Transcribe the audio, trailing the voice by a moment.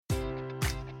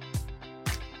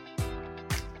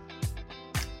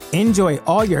Enjoy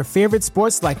all your favorite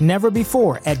sports like never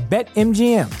before at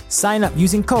BetMGM. Sign up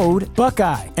using code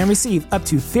Buckeye and receive up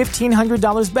to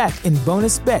 $1,500 back in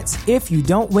bonus bets if you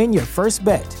don't win your first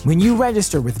bet. When you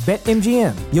register with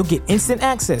BetMGM, you'll get instant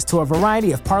access to a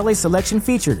variety of parlay selection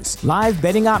features, live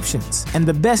betting options, and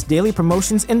the best daily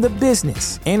promotions in the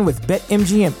business. And with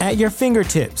BetMGM at your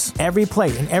fingertips, every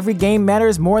play and every game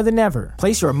matters more than ever.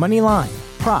 Place your money line,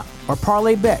 prop, or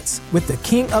parlay bets with the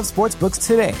king of sportsbooks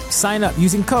today. Sign up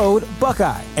using code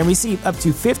Buckeye and receive up to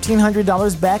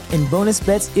 $1,500 back in bonus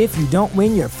bets if you don't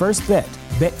win your first bet.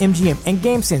 BetMGM and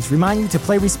GameSense remind you to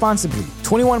play responsibly.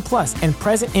 21 plus and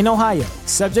present in Ohio,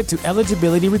 subject to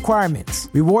eligibility requirements.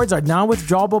 Rewards are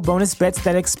non-withdrawable bonus bets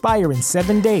that expire in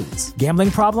 7 days. Gambling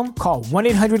problem? Call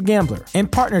 1-800-GAMBLER. In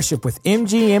partnership with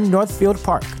MGM Northfield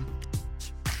Park.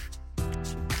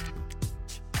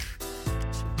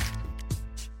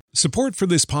 Support for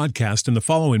this podcast and the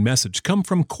following message come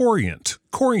from Corient.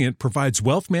 Corient provides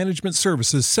wealth management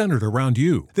services centered around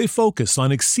you. They focus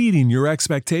on exceeding your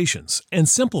expectations and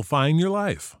simplifying your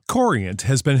life. Corient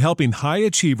has been helping high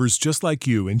achievers just like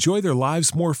you enjoy their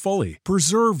lives more fully,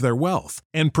 preserve their wealth,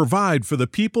 and provide for the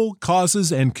people,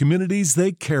 causes, and communities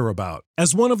they care about.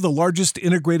 As one of the largest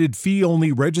integrated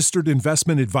fee-only registered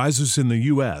investment advisors in the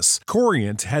U.S.,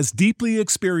 Corient has deeply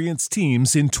experienced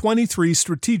teams in 23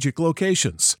 strategic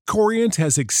locations. Corient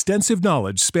has extensive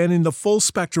knowledge spanning the full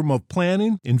spectrum of planning,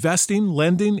 investing,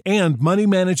 lending, and money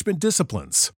management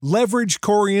disciplines. Leverage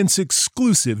Corient's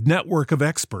exclusive network of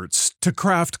experts to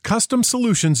craft custom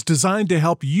solutions designed to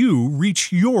help you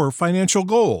reach your financial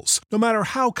goals, no matter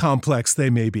how complex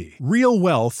they may be. Real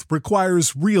wealth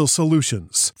requires real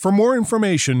solutions. For more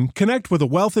information, connect with a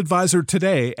wealth advisor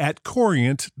today at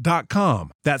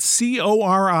Corient.com. That's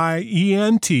Corient.com.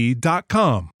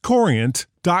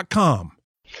 Corient.com.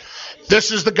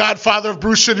 This is the godfather of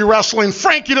Bruce City Wrestling,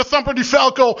 Frankie the Thumper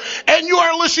DeFalco, and you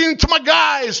are listening to my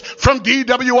guys from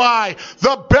DWI,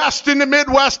 the Best in the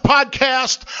Midwest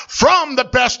podcast from the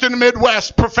Best in the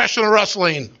Midwest Professional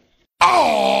Wrestling.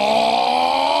 Oh,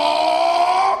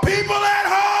 people at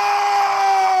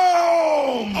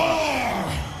home! Are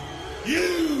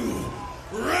you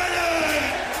ready?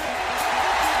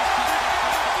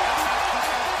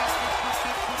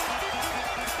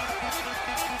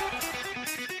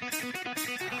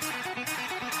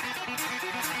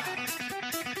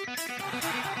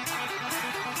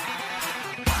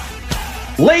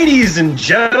 Ladies and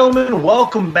gentlemen,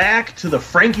 welcome back to the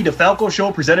Frankie DeFalco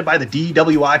Show presented by the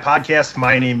DWI Podcast.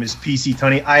 My name is PC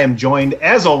Tunney. I am joined,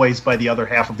 as always, by the other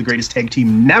half of the greatest tag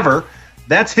team never.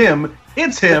 That's him.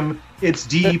 It's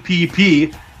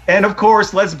DPP. And, of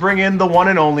course, let's bring in the one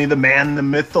and only, the man, the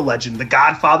myth, the legend, the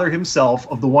godfather himself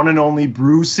of the one and only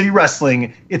Bruce City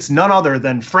Wrestling. It's none other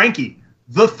than Frankie,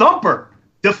 the Thumper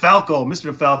DeFalco.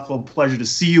 Mr. DeFalco, pleasure to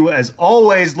see you, as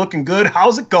always. Looking good.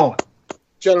 How's it going?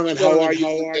 Gentlemen, how are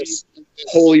you?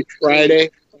 Holy Friday.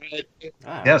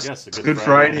 Yes, good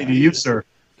Friday to you, sir.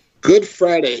 Good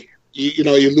Friday. You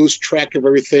know, you lose track of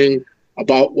everything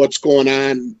about what's going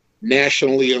on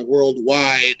nationally and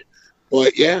worldwide.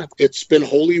 But, yeah, it's been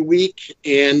Holy Week.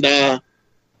 And,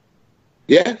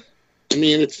 yeah, I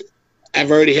mean,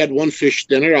 I've already had one fish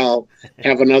dinner. I'll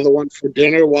have another one for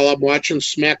dinner while I'm watching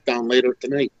SmackDown later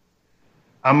tonight.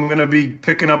 I'm going to be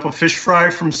picking up a fish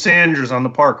fry from Sandra's on the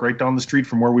park right down the street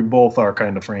from where we both are,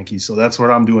 kind of, Frankie. So that's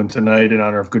what I'm doing tonight in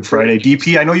honor of Good Friday.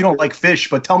 DP, I know you don't like fish,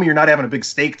 but tell me you're not having a big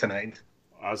steak tonight.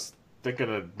 I was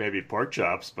thinking of maybe pork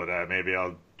chops, but maybe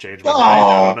I'll change my mind.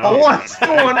 I don't know. What's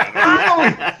going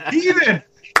on? Heathen!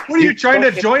 What are you trying to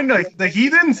join the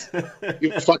heathens?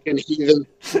 You fucking heathen.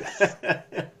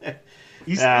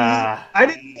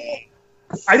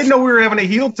 I didn't know we were having a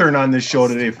heel turn on this show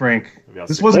today, Frank.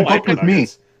 This wasn't booked with me.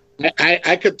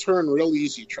 I could turn real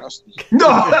easy, trust me. No,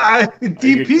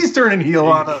 DP's turning heel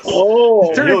on us. Oh,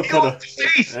 he's turning heel on the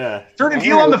face. Yeah. Turning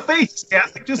heel on the face,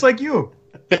 Catholic, just like you.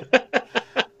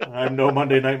 I'm no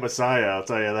Monday Night Messiah, I'll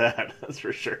tell you that. That's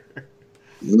for sure.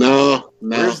 No.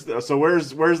 Where's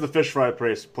the fish fry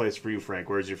place for you, Frank?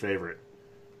 Where's your favorite?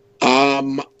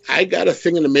 I got a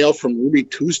thing in the mail from Ruby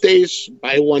Tuesdays.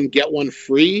 Buy one, get one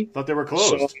free. Thought they were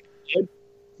closed.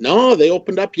 No, they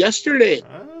opened up yesterday.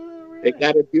 Right. They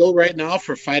got a deal right now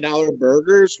for $5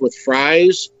 burgers with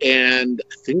fries, and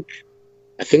I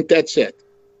think that's it.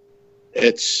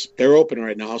 They're open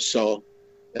right now, so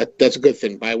that's a good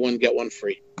thing. Buy one, get one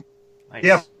free. Nice.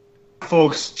 Yeah,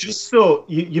 folks, just so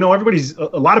you know,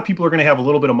 a lot of people are going to have a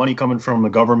little bit of money coming from the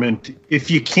government.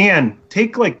 If you can,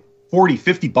 take like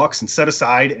 $40-$50 and set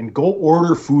aside and go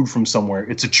order food from somewhere.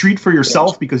 It's a treat for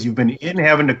yourself because you've been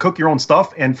having to cook your own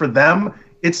stuff, and for them,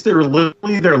 it's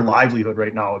literally their livelihood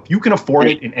right now. If you can afford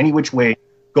it in any which way,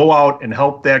 go out and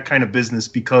help that kind of business,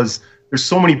 because there's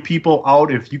so many people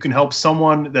out. If you can help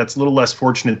someone that's a little less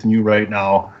fortunate than you right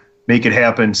now, make it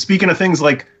happen. Speaking of things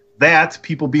like that,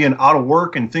 people being out of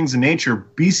work and things of nature,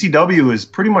 BCW is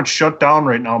pretty much shut down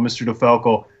right now, Mr.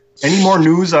 DeFalco. Any more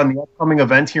news on the upcoming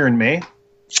event here in May?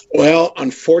 Well,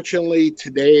 unfortunately,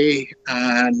 today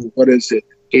on,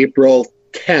 April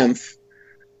 10th,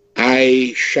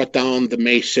 I shut down the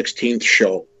May 16th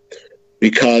show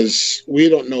because we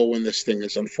don't know when this thing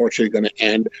is unfortunately going to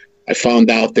end. I found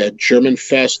out that German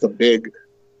Fest, a big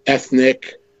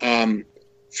ethnic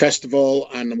festival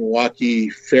on the Milwaukee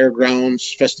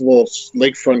Fairgrounds, Festival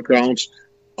Lakefront grounds,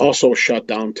 also shut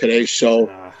down today. So,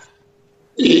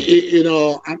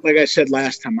 like I said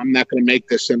last time, I'm not going to make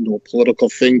this into a political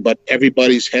thing, but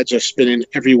everybody's heads are spinning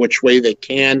every which way they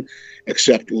can,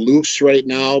 except loose right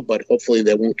now, but hopefully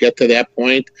they won't get to that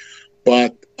point.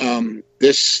 But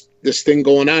this thing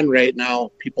going on right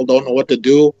now, people don't know what to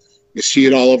do. You see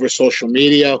it all over social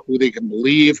media, who they can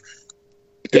believe.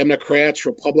 Democrats,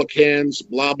 Republicans,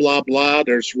 blah, blah, blah.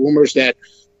 There's rumors that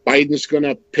Biden's going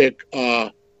to pick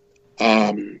Osama,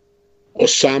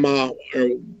 or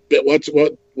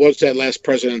what's that last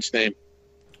president's name?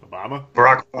 Obama?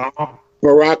 Barack Obama.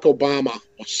 Barack Obama.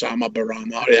 Osama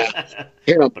Barama, yeah.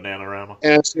 Bananarama.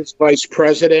 As his vice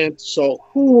president. So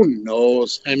who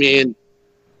knows? I mean,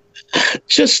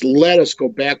 just let us go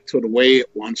back to the way it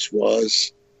once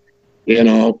was,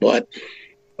 but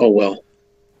oh well.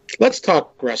 Let's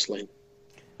talk wrestling.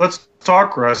 Let's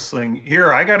talk wrestling.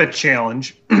 Here, I got a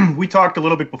challenge. We talked a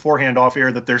little bit beforehand off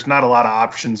air that there's not a lot of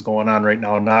options going on right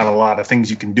now, not a lot of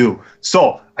things you can do.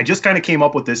 So I just kind of came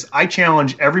up with this. I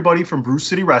challenge everybody from Brew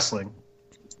City Wrestling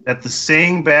that the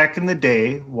saying back in the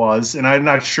day was, and I'm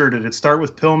not sure, did it start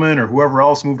with Pillman or whoever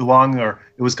else moved along, or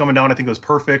it was coming down, I think it was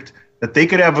Perfect, that they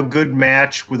could have a good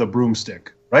match with a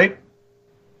broomstick, right?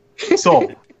 So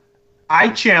I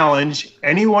challenge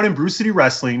anyone in Brew City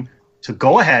Wrestling to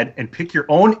go ahead and pick your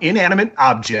own inanimate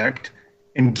object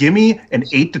and give me an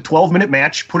 8 to 12 minute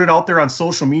match. Put it out there on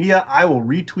social media. I will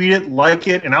retweet it, like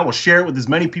it, and I will share it with as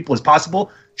many people as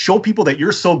possible. Show people that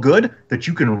you're so good that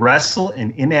you can wrestle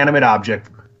an inanimate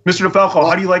object. Mr. DeFalco,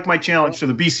 how do you like my challenge to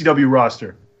the BCW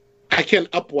roster? I can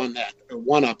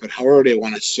one up it, however they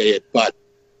want to say it, but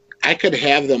I could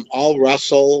have them all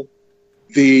wrestle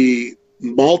the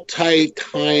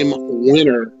multi-time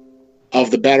winner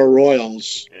of the Battle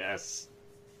Royals. Yes.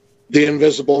 The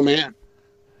Invisible Man.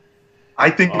 I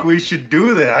think we should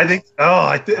do that.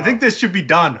 I think this should be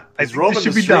done. He's roaming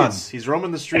the streets. He's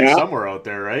roaming the streets somewhere out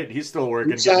there, right? He's still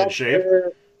working, getting in shape.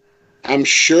 There. I'm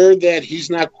sure that he's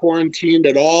not quarantined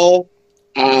at all.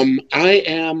 I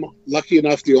am lucky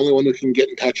enough the only one who can get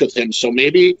in touch with him. So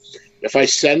maybe if I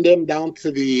send him down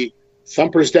to the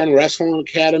Thumper's Den Wrestling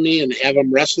Academy and have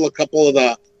him wrestle a couple of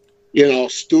the,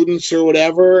 students or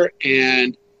whatever,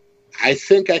 and I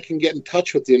think I can get in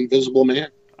touch with the Invisible Man.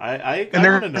 I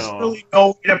want to know.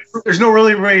 There's no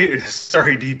really way.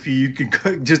 Sorry, DP. You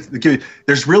can just.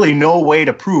 There's really no way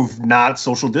to prove not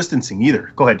social distancing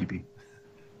either. Go ahead, DP.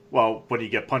 Well, when you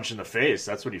get punched in the face,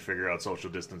 that's when you figure out social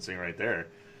distancing right there.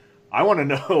 I want to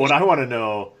know what I want to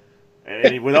know,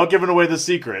 and without giving away the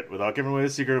secret of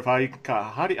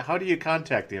how do you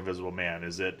contact the Invisible Man?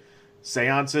 Is it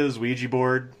seances, Ouija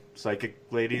board, psychic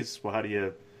ladies? Well, how do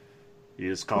you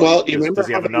just call? Well, him? Does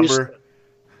he have a number?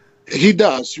 He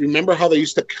does. Remember how they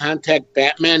used to contact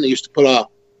Batman? They used to put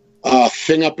a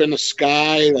thing up in the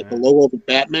sky, like the logo of the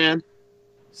Batman.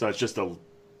 So it's just a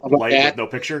light with no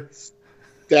picture?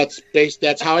 That's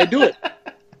how I do it.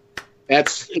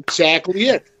 That's exactly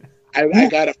it. I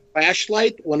got a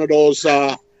flashlight, one of those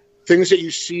things that you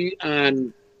see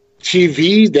on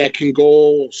TV that can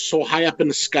go so high up in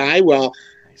the sky. Well,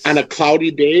 nice. On a cloudy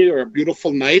day or a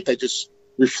beautiful night, I just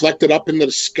reflect it up into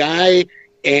the sky,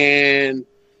 and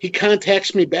he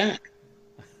contacts me back.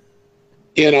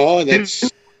 And it's...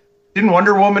 Didn't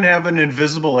Wonder Woman have an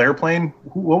invisible airplane?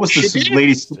 What was this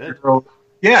lady's superhero?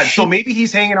 Yeah, so maybe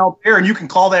he's hanging out there, and you can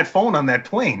call that phone on that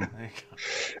plane.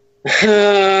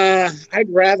 I'd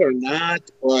rather not,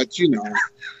 but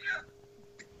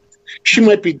she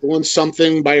might be doing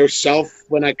something by herself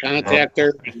when I contact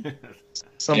her.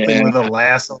 Something with a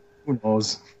lasso. Who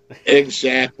knows?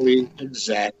 Exactly.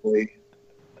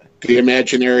 The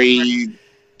imaginary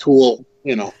tool,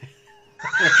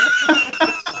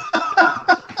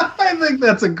 I think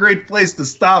that's a great place to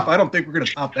stop. I don't think we're going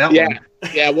to top that one.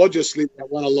 Yeah, we'll just leave that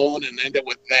one alone and end it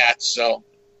with that. So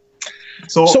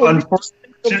unfortunately,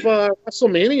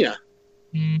 WrestleMania.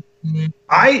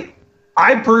 I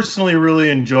personally really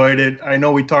enjoyed it. I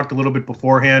know we talked a little bit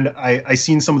beforehand. I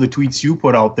seen some of the tweets you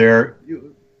put out there.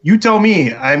 You tell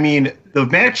me. I mean, the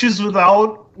matches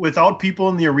without without people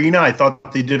in the arena, I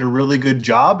thought they did a really good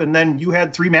job. And then you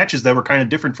had 3 matches that were kind of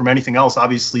different from anything else.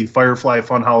 Obviously, Firefly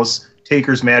Funhouse,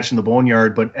 Taker's match in the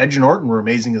Boneyard, but Edge and Orton were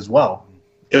amazing as well.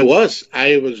 It was.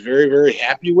 I was very, very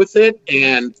happy with it.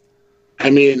 And, I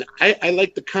mean, I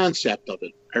like the concept of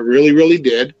it. I really, really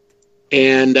did.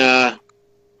 And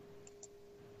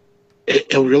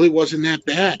it really wasn't that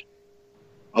bad.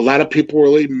 A lot of people were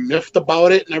really miffed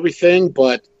about it and everything,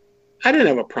 but I didn't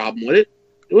have a problem with it.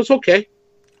 It was okay.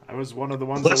 I was one of the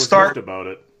ones that was miffed about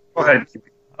it. Go ahead.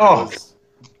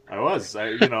 I was.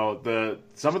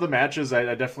 Some of the matches,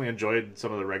 I definitely enjoyed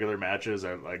some of the regular matches.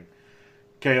 I like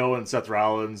KO and Seth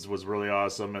Rollins was really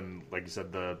awesome, and like you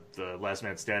said, the Last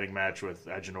Man Standing match with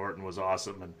Edge and Orton was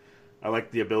awesome, and I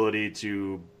liked the ability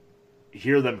to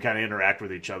hear them kind of interact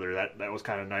with each other. That was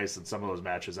kind of nice in some of those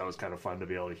matches. That was kind of fun to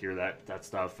be able to hear that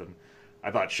stuff, and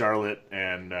I thought Charlotte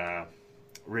and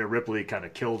Rhea Ripley kind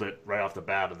of killed it right off the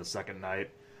bat of the second night.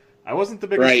 I wasn't the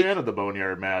biggest fan of the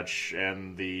Boneyard match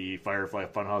and the Firefly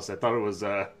Funhouse. I thought it was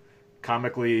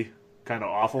comically kind of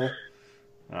awful.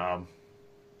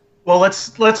 Well,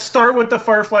 let's start with the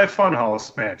Firefly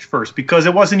Funhouse match first, because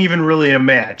it wasn't even really a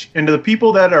match. And to the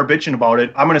people that are bitching about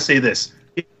it, I'm going to say this.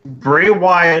 If Bray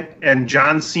Wyatt and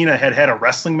John Cena had a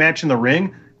wrestling match in the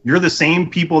ring, you're the same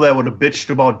people that would have bitched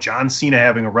about John Cena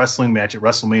having a wrestling match at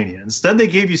WrestleMania. Instead, they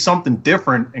gave you something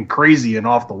different and crazy and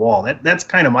off the wall. That's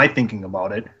kind of my thinking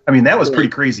about it. I mean, that was pretty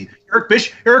crazy.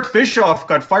 Eric Bischoff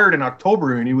got fired in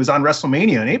October, and he was on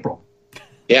WrestleMania in April.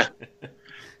 Yeah.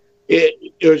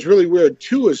 It was really weird,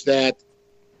 too, is that,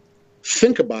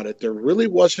 think about it, there really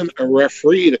wasn't a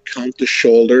referee to count the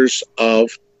shoulders of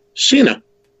Cena.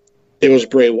 It was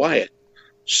Bray Wyatt.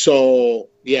 So,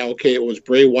 yeah, okay, it was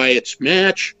Bray Wyatt's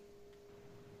match.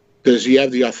 Does he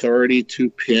have the authority to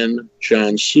pin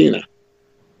John Cena?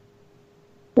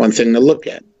 One thing to look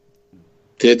at.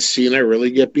 Did Cena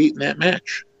really get beat in that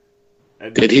match?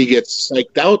 Did he get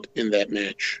psyched out in that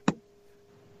match?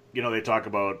 You know, they talk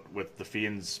about with the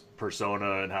Fiend's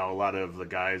persona and how a lot of the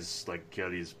guys, like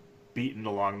these beaten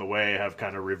along the way, have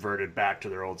kind of reverted back to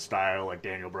their old style, like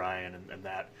Daniel Bryan and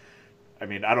that. I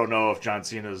mean, I don't know if John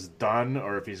Cena's done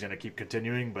or if he's going to keep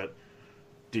continuing, but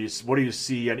do you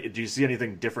see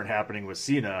anything different happening with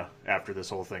Cena after this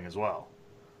whole thing as well?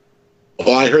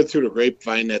 Well, I heard through the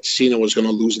grapevine that Cena was going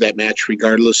to lose that match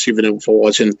regardless, even if it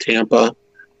was in Tampa.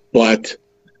 But,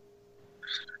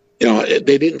 you know,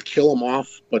 they didn't kill him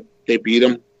off, but they beat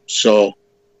him. So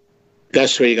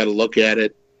that's the way you got to look at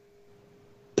it.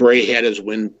 Bray had his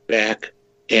win back,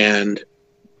 and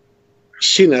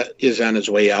Cena is on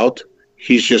his way out.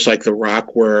 He's just like The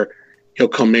Rock, where he'll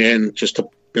come in just to,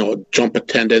 jump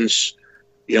attendance,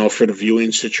 for the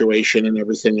viewing situation and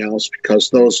everything else, because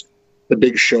the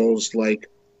big shows like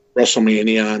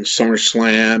WrestleMania and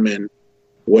SummerSlam and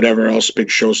whatever else big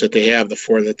shows that they have, the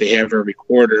 4 that they have every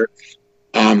quarter,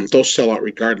 those sell out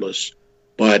regardless.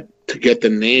 But to get the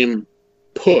name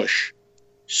push,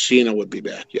 Cena would be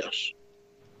back, yes.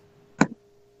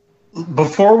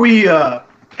 Before we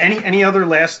any other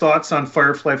last thoughts on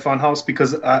Firefly Funhouse?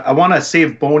 Because I want to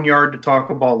save Boneyard to talk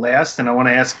about last, and I want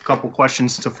to ask a couple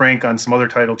questions to Frank on some other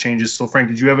title changes. So, Frank,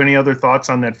 did you have any other thoughts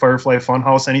on that Firefly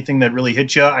Funhouse? Anything that really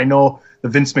hit you? I know the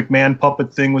Vince McMahon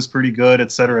puppet thing was pretty good,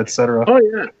 et cetera, et cetera. Oh,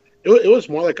 yeah. It was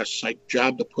more like a psych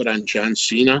job to put on John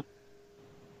Cena.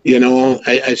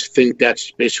 I think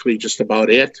that's basically just about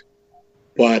it.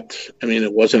 But, I mean,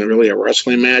 it wasn't really a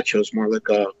wrestling match. It was more like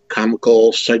a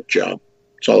comical psych job.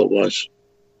 That's all it was.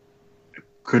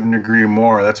 Couldn't agree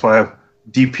more. That's why,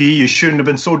 DP, you shouldn't have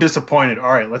been so disappointed.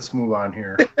 All right, let's move on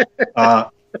here.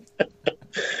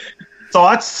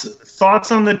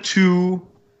 Thoughts on the 2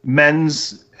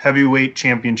 men's heavyweight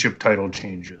championship title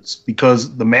changes?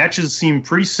 Because the matches seem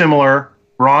pretty similar.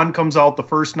 Braun comes out the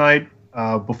first night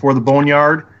before the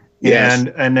Boneyard, yes,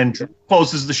 and then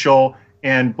closes the show.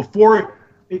 And before,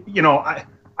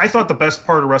 I thought the best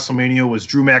part of WrestleMania was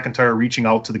Drew McIntyre reaching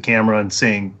out to the camera and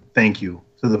saying thank you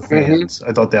to the fans. Mm-hmm.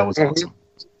 I thought that was awesome.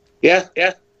 Yeah.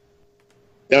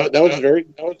 That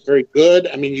was very good.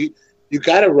 I mean, you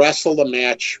got to wrestle the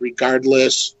match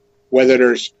regardless whether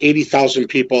there's 80,000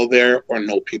 people there or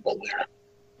no people there.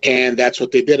 And that's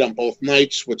what they did on both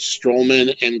nights with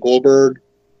Strowman and Goldberg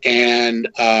and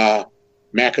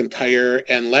McIntyre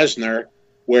and Lesnar,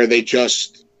 where they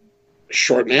just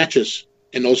short matches.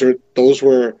 And those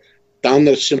were down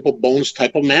to simple bones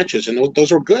type of matches, and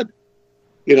those were good.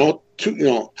 I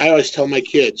always tell my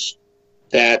kids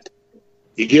that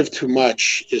you give too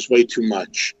much is way too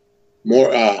much.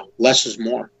 Less is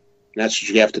more. And that's what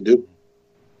you have to do.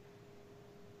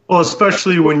 Well,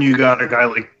 especially when you got a guy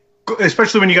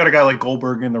like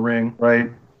Goldberg in the ring, right?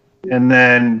 And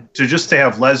then to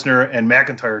have Lesnar and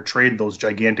McIntyre trade those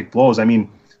gigantic blows. I mean,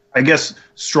 I guess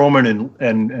Strowman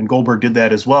and Goldberg did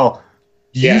that as well.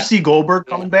 Do you see Goldberg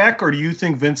coming back, or do you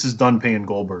think Vince is done paying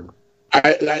Goldberg?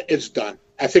 It's done.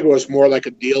 I think it was more like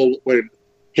a deal where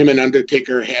him and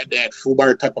Undertaker had that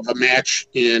FUBAR type of a match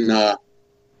in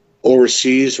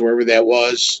overseas, wherever that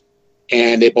was,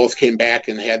 and they both came back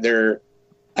and had their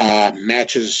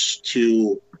matches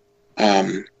to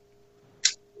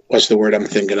what's the word I'm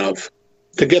thinking of?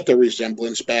 To get the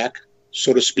resemblance back,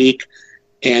 so to speak.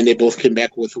 And they both came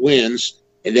back with wins.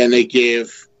 And then they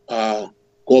gave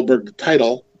Goldberg the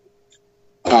title.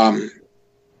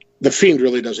 The Fiend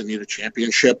really doesn't need a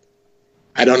championship.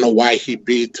 I don't know why he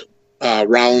beat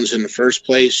Rollins in the first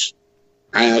place.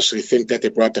 I honestly think that they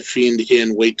brought the Fiend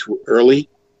in way too early.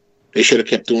 They should have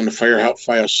kept doing the Fire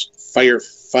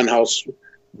Funhouse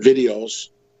videos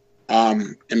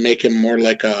and make him more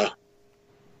like a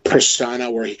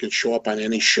persona where he could show up on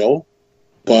any show.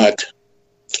 But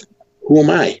who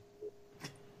am I?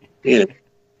 You're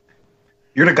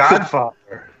the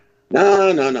Godfather. No.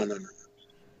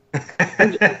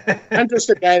 I'm just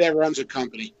a guy that runs a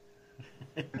company.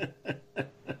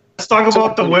 Let's talk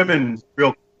about the women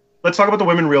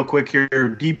real quick here.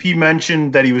 DP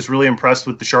mentioned that he was really impressed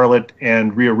with the Charlotte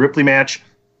and Rhea Ripley match.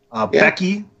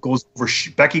 Becky goes over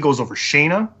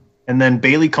Shayna, and then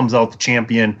Bayley comes out the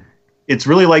champion. It's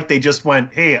really like they just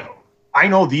went, hey, I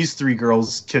know these three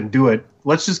girls can do it.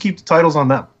 Let's just keep the titles on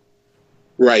them.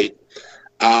 Right.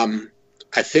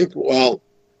 I think,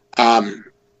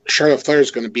 Charlotte Flair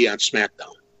is going to be on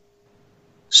SmackDown.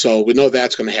 So we know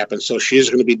that's going to happen. So she is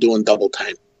going to be doing double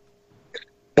time.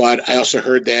 But I also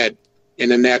heard that in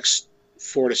the next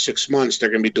 4 to 6 months, they're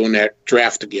going to be doing that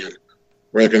draft again,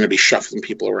 where they're going to be shuffling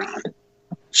people around.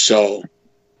 So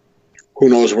who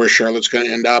knows where Charlotte's going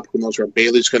to end up? Who knows where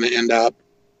Bayley's going to end up?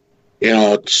 You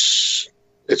know, it's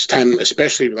time,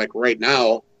 especially like right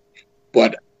now.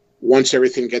 But once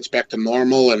everything gets back to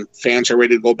normal and fans are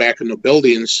ready to go back in the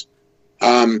buildings,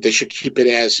 they should keep it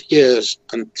as is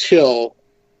until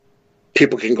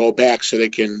people can go back so they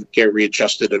can get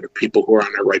readjusted to the people who are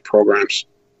on their right programs.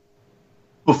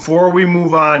 Before we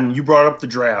move on, you brought up the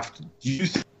draft. Do you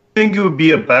think it would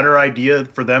be a better idea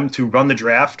for them to run the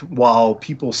draft while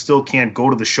people still can't go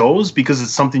to the shows because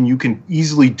it's something you can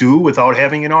easily do without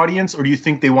having an audience? Or do you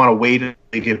think they want to wait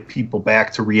to get people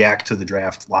back to react to the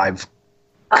draft live?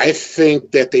 I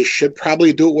think that they should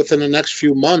probably do it within the next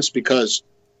few months because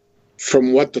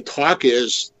from what the talk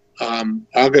is,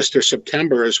 August or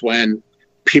September is when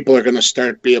people are going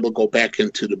to be able to go back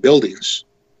into the buildings.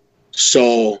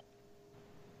 So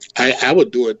I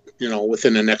would do it,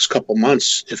 within the next couple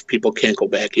months if people can't go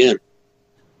back in.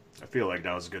 I feel like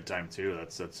now's a good time too.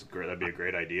 That's great. That'd be a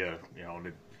great idea. You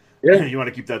want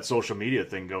to keep that social media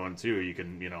thing going too. You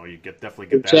can, definitely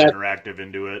get that interactive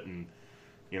into it, and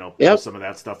put some of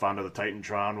that stuff onto the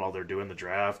Titantron while they're doing the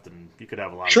draft, and you could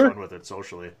have a lot of fun with it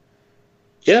socially.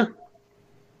 Yeah.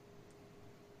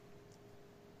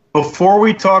 Before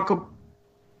we talk, did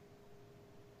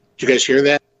you guys hear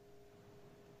that?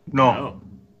 No.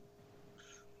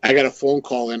 I got a phone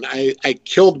call and I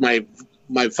killed my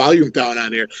volume down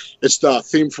on here. It's the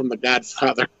theme from The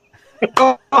Godfather.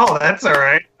 Oh, that's all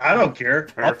right. I don't care.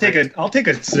 Perfect. I'll take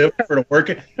a sip for the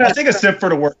working. I'll take a sip for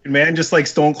the working man, just like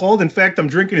Stone Cold. In fact, I'm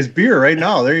drinking his beer right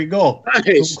now. There you go.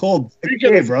 Nice. Stone Cold.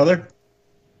 Hey, brother.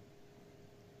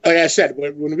 Like I said,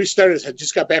 when we started, I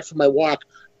just got back from my walk.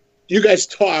 You guys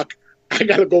talk. I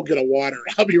gotta go get a water.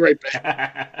 I'll be right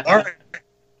back. All right.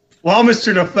 While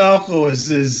Mr. DeFalco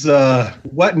is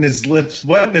wetting his lips,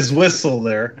 wetting his whistle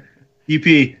there,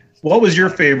 EP, what was your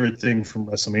favorite thing from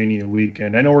WrestleMania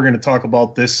weekend? I know we're going to talk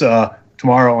about this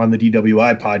tomorrow on the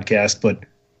DWI podcast, but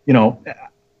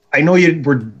I know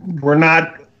we're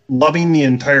not loving the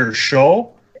entire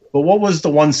show, but what was the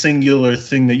one singular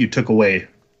thing that you took away?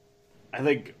 I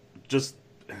think just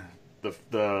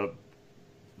the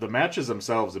matches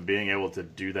themselves and being able to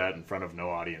do that in front of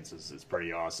no audience is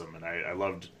pretty awesome, and I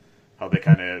loved how they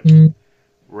kind of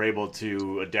were able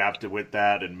to adapt it with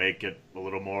that and make it a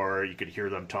little more, you could hear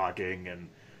them talking and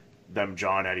them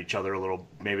jawing at each other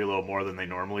maybe a little more than they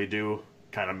normally do.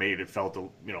 Kind of made it felt a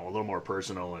little more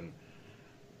personal and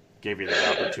gave you the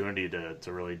opportunity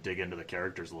to really dig into the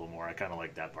characters a little more. I kind of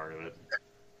like that part of it.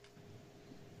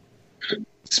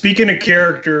 Speaking of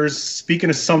characters,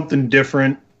 speaking of something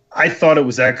different, I thought it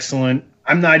was excellent.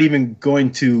 I'm not even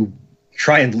going to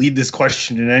try and lead this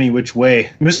question in any which way.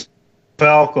 Mr.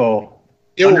 Falco,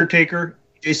 Undertaker,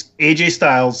 AJ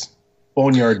Styles,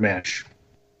 Boneyard match.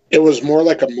 It was more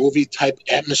like a movie type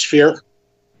atmosphere.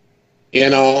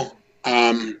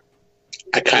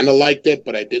 I kind of liked it,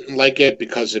 but I didn't like it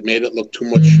because it made it look too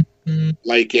much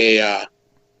like a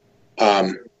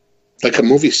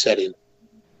movie setting.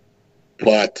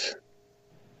 But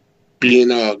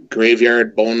being a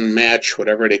graveyard bone match,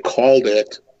 whatever they called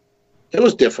it, it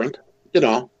was different. You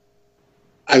know,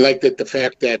 I liked it, the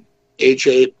fact that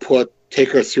AJ put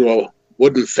Taker through a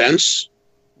wooden fence,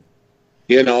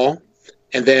 you know,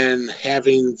 and then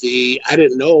having I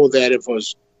didn't know that it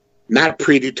was not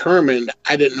predetermined.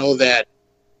 I didn't know that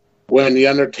when the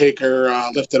Undertaker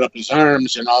lifted up his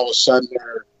arms and all of a sudden there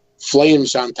are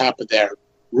flames on top of their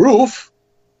roof,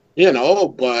 you know,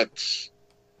 but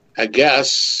I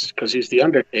guess because he's the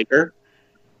Undertaker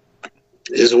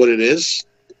is what it is.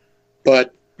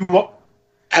 But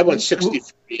I went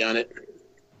 63 on it.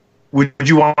 Would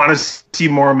you want to see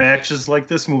more matches like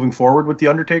this moving forward with the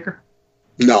Undertaker?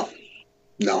 No.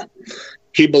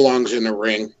 He belongs in the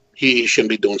ring. He shouldn't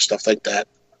be doing stuff like that.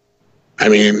 I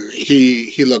mean,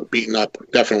 he looked beaten up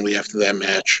definitely after that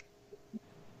match.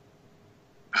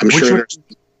 I'm sure there's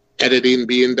editing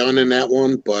being done in that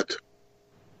one, but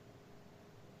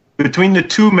between the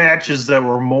two matches that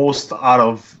were most out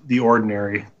of the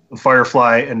ordinary,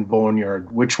 Firefly and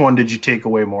Boneyard, which one did you take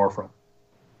away more from?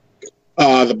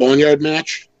 The Boneyard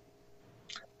match.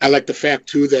 I like the fact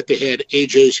too that they had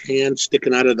AJ's hand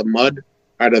sticking out of the mud,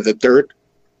 out of the dirt,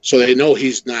 so they know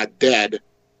he's not dead.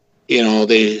 You know,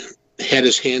 they had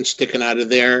his hand sticking out of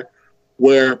there,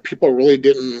 where people really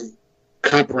didn't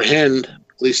comprehend,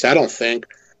 at least I don't think,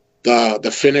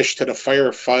 the finish to the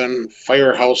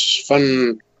Firehouse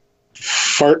Fun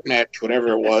fart match, whatever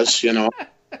it was, you know.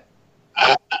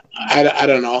 I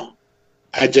don't know.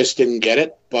 I just didn't get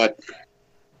it, but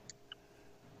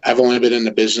I've only been in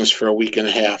the business for a week and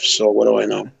a half, so what do I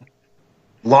know?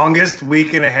 Longest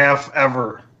week and a half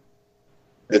ever.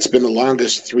 It's been the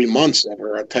longest 3 months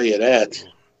ever, I'll tell you that.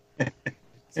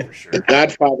 For sure.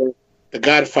 The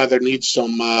Godfather needs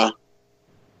some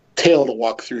tail to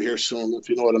walk through here soon, if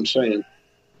you know what I'm saying.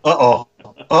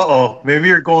 Uh-oh. Maybe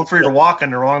you're going for your walk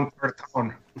in the wrong part of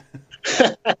town.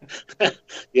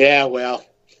 Yeah, well.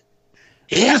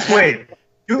 Yeah. Just wait.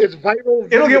 It's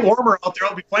viral. It'll get warmer out there.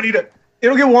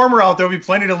 It'll get warmer out there. There'll be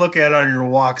plenty to look at on your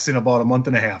walks in about a month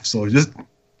and a half. So just.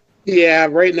 Yeah,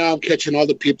 right now I'm catching all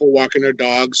the people walking their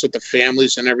dogs with the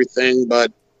families and everything,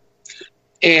 but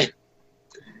anyway.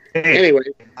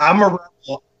 I'm a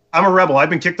rebel. I've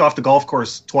been kicked off the golf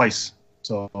course twice.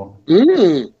 So.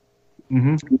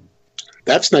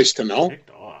 That's nice to know.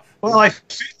 Well, I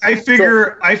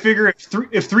figure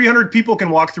if 300 people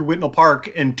can walk through Whitnell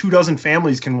Park and 24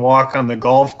 families can walk on the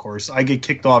golf course, I get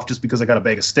kicked off just because I got a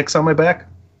bag of sticks on my back.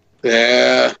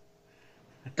 Yeah,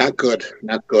 not good.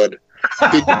 Did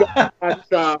you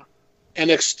watch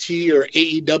NXT or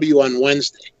AEW on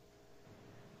Wednesday?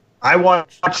 I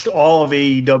watched all of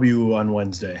AEW on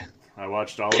Wednesday. I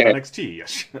watched all of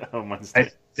NXT on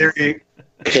Wednesday. There you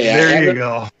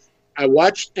go. I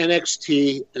watched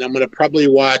NXT, and I'm going to probably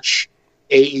watch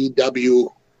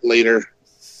AEW later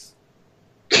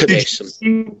today.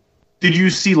 Did you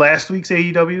see last week's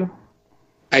AEW?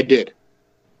 I did.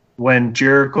 When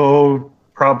Jericho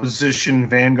propositioned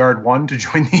Vanguard 1 to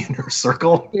join the Inner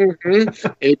Circle? Mm-hmm.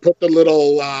 And he put the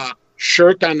little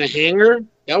shirt on the hanger.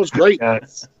 That was great.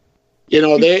 Yes. You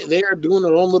know, they are doing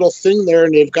their own little thing there,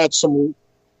 and they've got some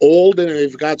old and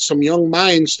they've got some young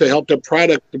minds to help their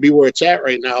product to be where it's at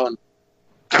right now. And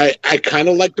I kind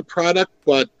of like the product,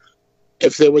 but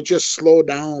if they would just slow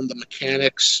down the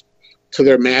mechanics to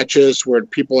their matches where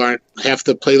people aren't have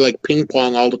to play like ping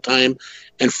pong all the time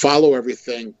and follow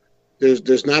everything,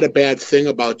 there's not a bad thing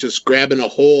about just grabbing a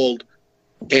hold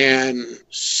and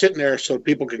sitting there so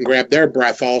people can grab their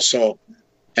breath also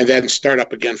and then start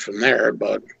up again from there.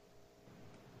 But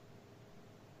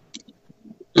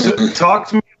so talk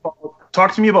to me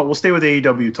about we'll stay with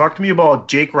AEW. Talk to me about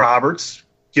Jake Roberts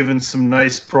giving some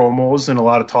nice promos and a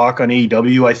lot of talk on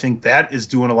AEW. I think that is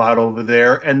doing a lot over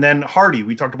there. And then Hardy,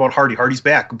 we talked about Hardy. Hardy's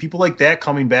back. People like that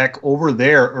coming back over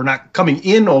there, or not coming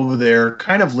in over there,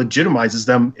 kind of legitimizes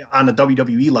them on a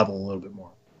WWE level a little bit more.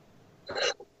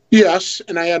 Yes,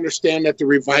 and I understand that the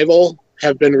Revival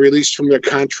have been released from their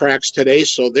contracts today,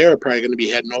 so they're probably going to be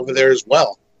heading over there as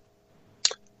well.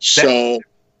 So,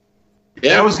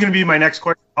 that was going to be my next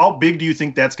question. How big do you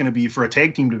think that's going to be for a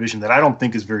tag team division that I don't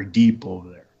think is very deep over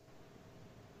there?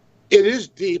 It is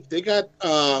deep. They got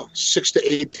 6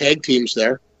 to 8 tag teams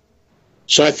there.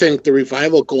 So I think the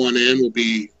Revival going in will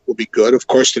be good. Of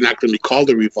course, they're not going to be called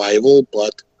the Revival,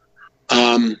 but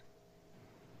I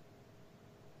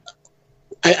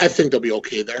think they'll be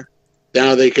okay there.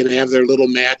 Now they can have their little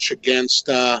match against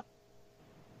the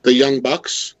Young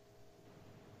Bucks.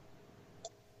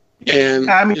 And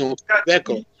I mean, that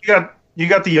goes. You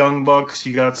got the Young Bucks,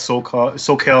 you got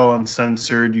SoCal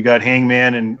Uncensored, you got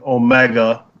Hangman and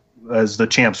Omega as the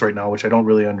champs right now, which I don't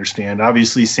really understand.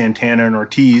 Obviously, Santana and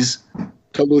Ortiz.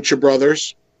 The Lucha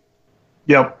Brothers.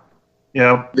 Yep.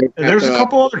 And there's a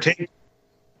couple other teams.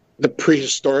 The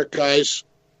prehistoric guys.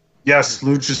 Yes,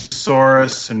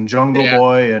 Luchasaurus and Jungle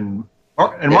Boy and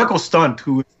Marco Stunt,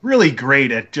 who is really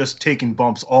great at just taking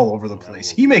bumps all over the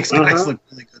place. He makes guys look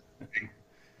really good.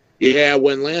 Yeah,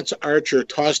 when Lance Archer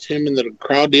tossed him into the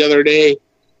crowd the other day,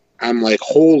 I'm like,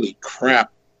 holy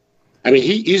crap. I mean,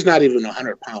 he's not even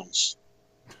 100 pounds.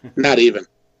 Not even,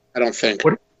 I don't think.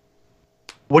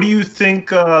 What do you think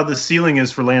the ceiling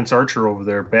is for Lance Archer over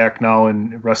there, back now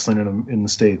in wrestling in the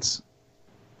States?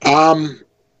 I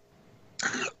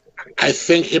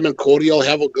think him and Cody will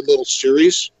have a good little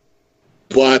series,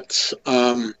 but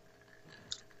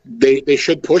they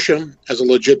should push him as a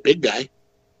legit big guy.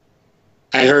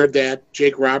 I heard that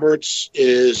Jake Roberts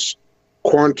is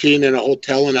quarantined in a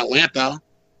hotel in Atlanta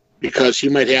because he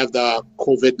might have the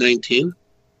COVID-19.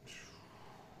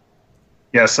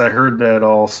 Yes, I heard that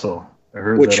also.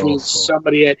 Which means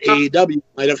somebody at AEW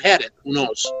might have had it. Who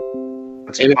knows?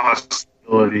 That's a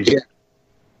possibility.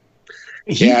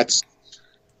 Yeah.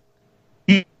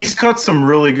 He's cut some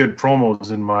really good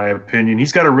promos, in my opinion.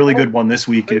 He's got a really good one this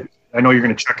week. I know you're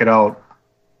going to check it out.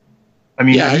 I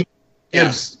mean, he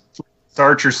gives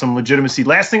Archer some legitimacy.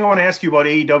 Last thing I want to ask you about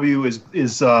AEW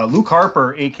is Luke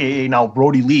Harper, a.k.a. now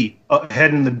Brody Lee,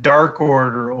 heading the Dark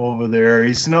Order over there.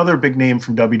 He's another big name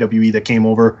from WWE that came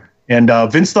over. And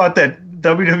Vince thought that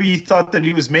WWE thought that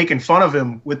he was making fun of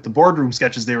him with the boardroom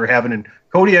sketches they were having. And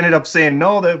Cody ended up saying,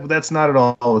 no, that's not at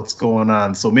all what's going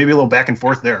on. So maybe a little back and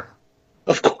forth there.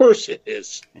 Of course it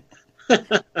is.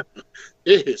 It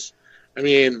is. I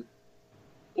mean,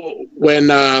 when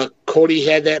Cody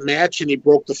had that match and he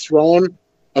broke the throne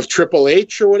of Triple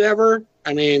H or whatever,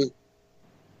 I mean,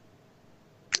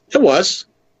 it was.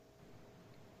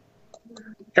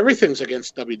 Everything's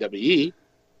against WWE.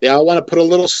 They all want to put a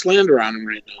little slander on him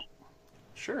right now.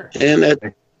 Sure. And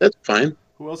that's fine.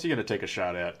 Who else are you going to take a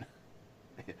shot at?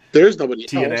 There's nobody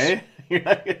TNA?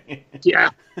 else. Yeah.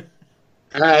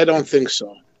 I don't think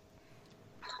so.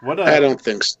 I don't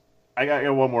think so. I got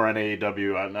one more on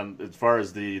AEW as far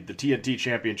as the TNT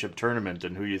Championship tournament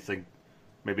and who you think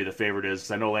maybe the favorite is.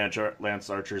 'Cause I know Lance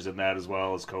Archer's in that as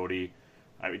well as Cody.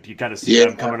 I mean, do you kind of see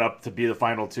them coming up to be the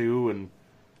final two and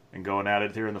going at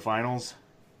it here in the finals?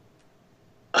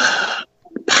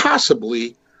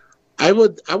 Possibly. I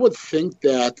would think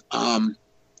that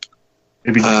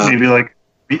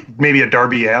maybe a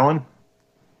Darby Allin.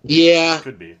 Yeah,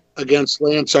 could be against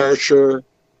Lance Archer,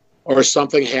 or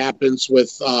something happens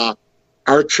with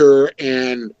Archer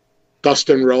and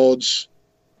Dustin Rhodes.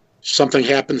 Something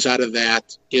happens out of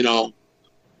that. You know,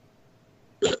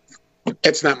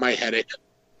 it's not my headache.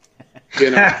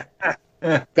 You know,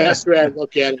 that's the way I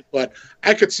look at it. But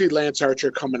I could see Lance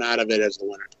Archer coming out of it as the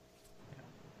winner.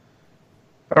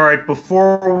 All right,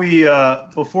 before we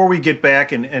get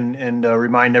back and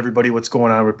remind everybody what's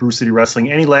going on with Brew City Wrestling,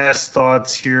 any last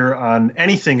thoughts here on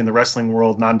anything in the wrestling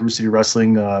world, non-Brew City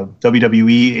Wrestling,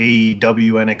 WWE,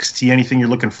 AEW, NXT, anything you're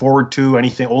looking forward to,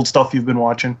 anything old stuff you've been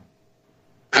watching?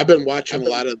 I've been watching a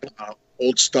lot of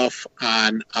old stuff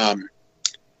on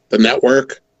the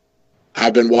network.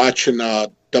 I've been watching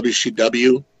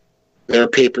WCW, their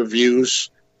pay-per-views,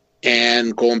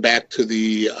 and going back to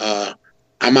the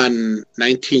I'm on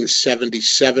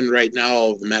 1977 right now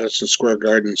of the Madison Square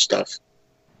Garden stuff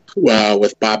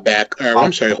with Bob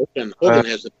I'm sorry, Hogan. Hogan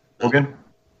has it. Hogan?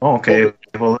 Oh, okay.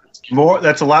 Well,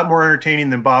 that's a lot more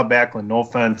entertaining than Bob Backlund. No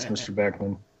offense, Mr.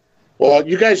 Backlund. Well,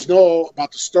 you guys know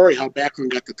about the story how Backlund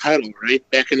got the title, right?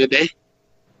 Back in the day?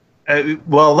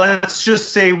 Well, let's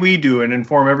just say we do and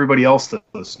inform everybody else that's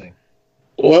listening.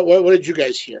 What did you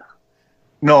guys hear?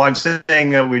 No, I'm saying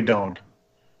that we don't.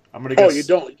 I'm gonna guess. Oh, you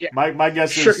don't? Yeah. My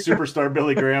guess is superstar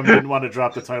Billy Graham didn't want to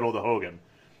drop the title to Hogan.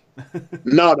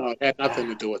 No, it had nothing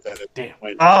to do with that. Damn.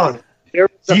 Oh,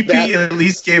 DP at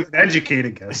least gave an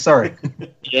educated guess. Sorry.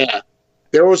 Yeah.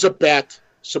 There was a bet,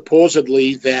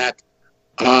 supposedly, that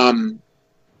when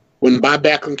Bob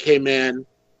Backlund came in,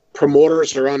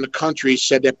 promoters around the country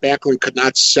said that Backlund could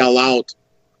not sell out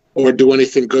or do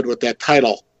anything good with that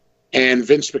title. And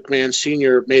Vince McMahon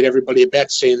Sr. made everybody a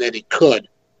bet saying that he could.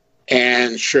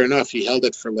 And sure enough, he held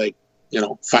it for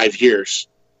 5 years.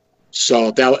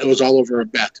 So it was all over a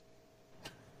bet.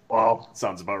 Wow,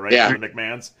 sounds about right. Yeah, for the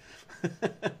McMahons.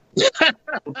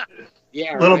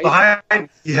 Yeah, a little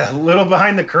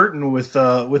behind the curtain with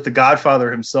the Godfather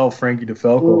himself, Frankie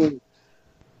DeFalco. Ooh.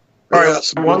 All right,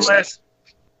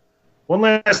 One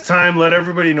last time, let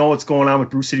everybody know what's going on with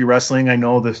Brew City Wrestling. I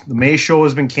know the May show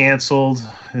has been canceled.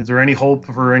 Is there any hope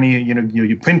for any,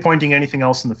 you pinpointing anything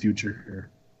else in the future here?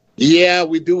 Yeah,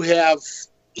 we do have,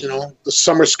 the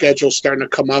summer schedule starting to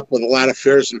come up with a lot of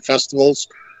fairs and festivals.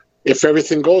 If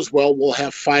everything goes well, we'll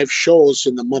have 5 shows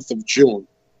in the month of June.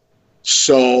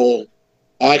 So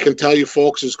all I can tell you,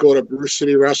 folks, is go to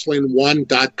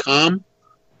BrewCityWrestling1.com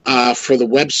for the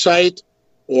website,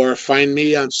 or find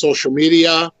me on social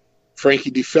media,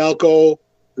 Frankie DeFalco,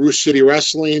 Brew City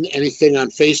Wrestling, anything on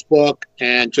Facebook,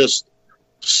 and just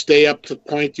stay up to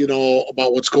point,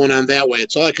 about what's going on that way.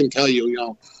 It's all I can tell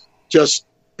you, just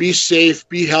be safe,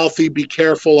 be healthy, be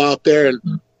careful out there,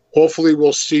 and hopefully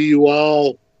we'll see you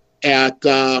all at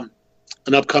an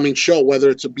upcoming show,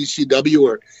 whether it's a BCW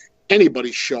or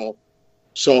anybody's show.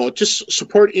 So just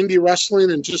support indie wrestling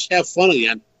and just have fun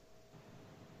again.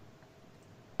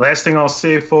 Last thing I'll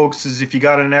say, folks, is if you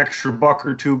got an extra buck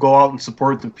or two, go out and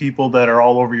support the people that are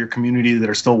all over your community that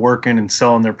are still working and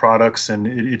selling their products, and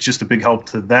it's just a big help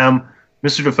to them.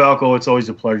 Mr. DeFalco, it's always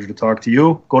a pleasure to talk to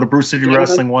you. Go to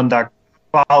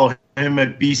BrewCityWrestling1.com. Follow him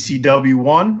at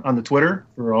BCW1 on the Twitter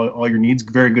for all your needs.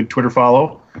 Very good Twitter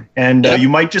follow. And you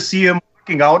might just see him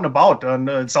walking out and about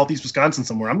on southeast Wisconsin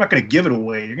somewhere. I'm not going to give it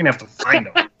away. You're going to have to find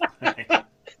him.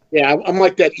 Yeah, I'm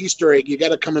like that Easter egg. You got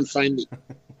to come and find me.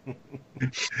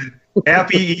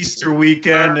 Happy Easter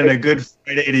weekend and a good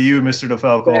Friday to you, Mr.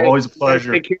 DeFalco. Always a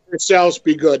pleasure. Take care of yourselves.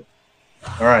 Be good.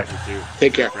 All right. You too.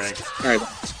 Take care. Frank. All right.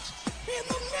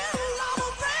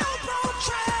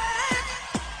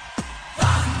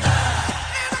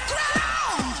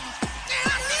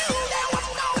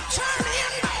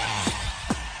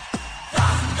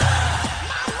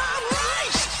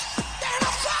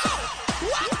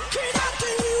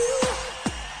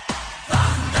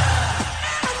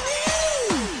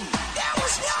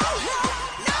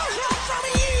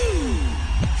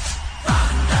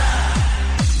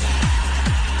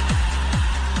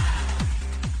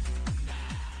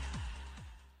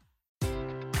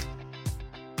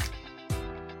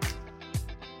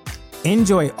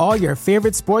 Enjoy all your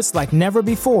favorite sports like never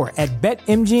before at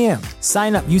BetMGM.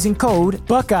 Sign up using code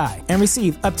Buckeye and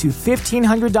receive up to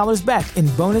 $1,500 back in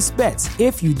bonus bets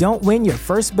if you don't win your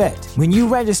first bet. When you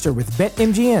register with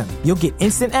BetMGM, you'll get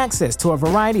instant access to a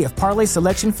variety of parlay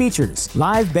selection features,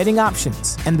 live betting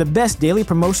options, and the best daily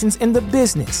promotions in the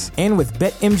business. And with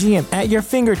BetMGM at your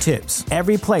fingertips,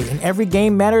 every play and every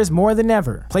game matters more than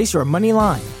ever. Place your money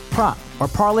line, prop, or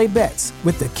parlay bets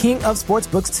with the king of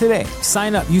sportsbooks today.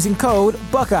 Sign up using code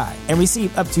Buckeye and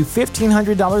receive up to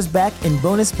 $1,500 back in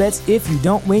bonus bets if you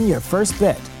don't win your first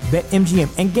bet. BetMGM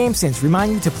and GameSense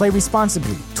remind you to play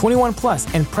responsibly. 21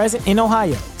 plus and present in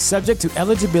Ohio, subject to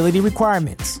eligibility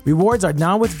requirements. Rewards are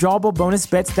non-withdrawable bonus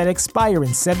bets that expire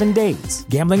in 7 days.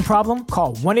 Gambling problem?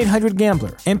 Call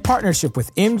 1-800-GAMBLER. In partnership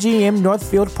with MGM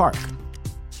Northfield Park.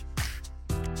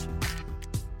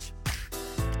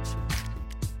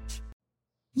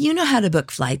 You know how to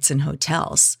book flights and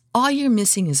hotels. All you're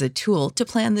missing is a tool to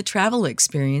plan the travel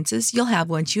experiences you'll have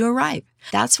once you arrive.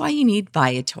 That's why you need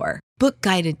Viator. Book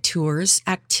guided tours,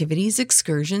 activities,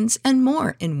 excursions, and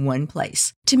more in one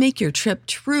place to make your trip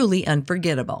truly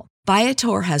unforgettable.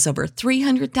 Viator has over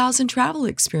 300,000 travel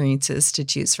experiences to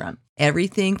choose from.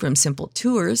 Everything from simple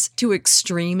tours to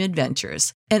extreme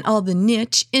adventures and all the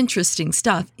niche, interesting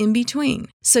stuff in between.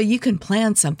 So you can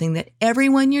plan something that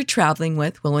everyone you're traveling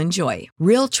with will enjoy.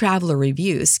 Real traveler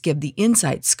reviews give the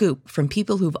inside scoop from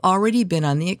people who've already been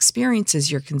on the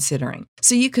experiences you're considering.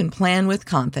 So you can plan with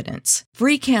confidence.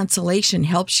 Free cancellation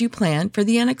helps you plan for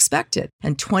the unexpected.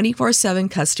 And 24/7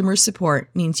 customer support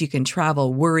means you can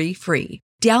travel worry-free.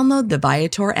 Download the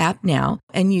Viator app now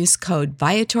and use code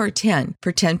Viator10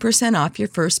 for 10% off your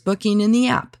first booking in the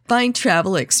app. Find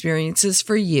travel experiences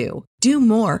for you. Do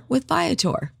more with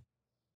Viator.